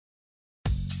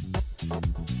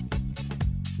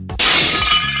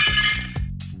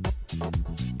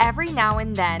Every now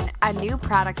and then, a new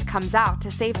product comes out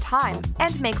to save time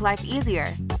and make life easier.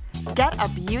 Get a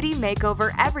beauty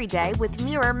makeover every day with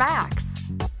MirrorMaxx.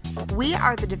 We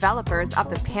are the developers of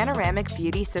the Panoramic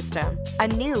Beauty System, a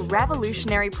new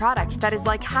revolutionary product that is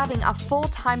like having a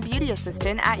full-time beauty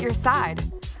assistant at your side.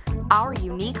 Our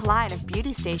unique line of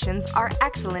beauty stations are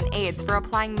excellent aids for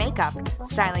applying makeup,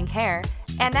 styling hair,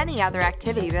 and any other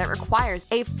activity that requires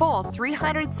a full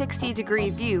 360-degree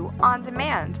view on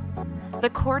demand. The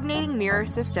coordinating mirror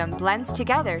system blends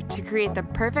together to create the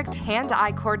perfect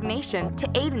hand-eye coordination to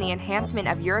aid in the enhancement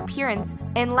of your appearance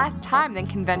in less time than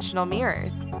conventional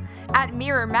mirrors. At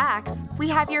MirrorMaxx, we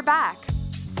have your back.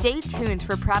 Stay tuned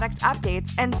for product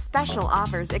updates and special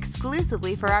offers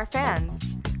exclusively for our fans.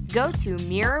 Go to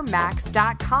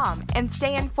MirrorMaxx.com and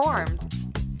stay informed.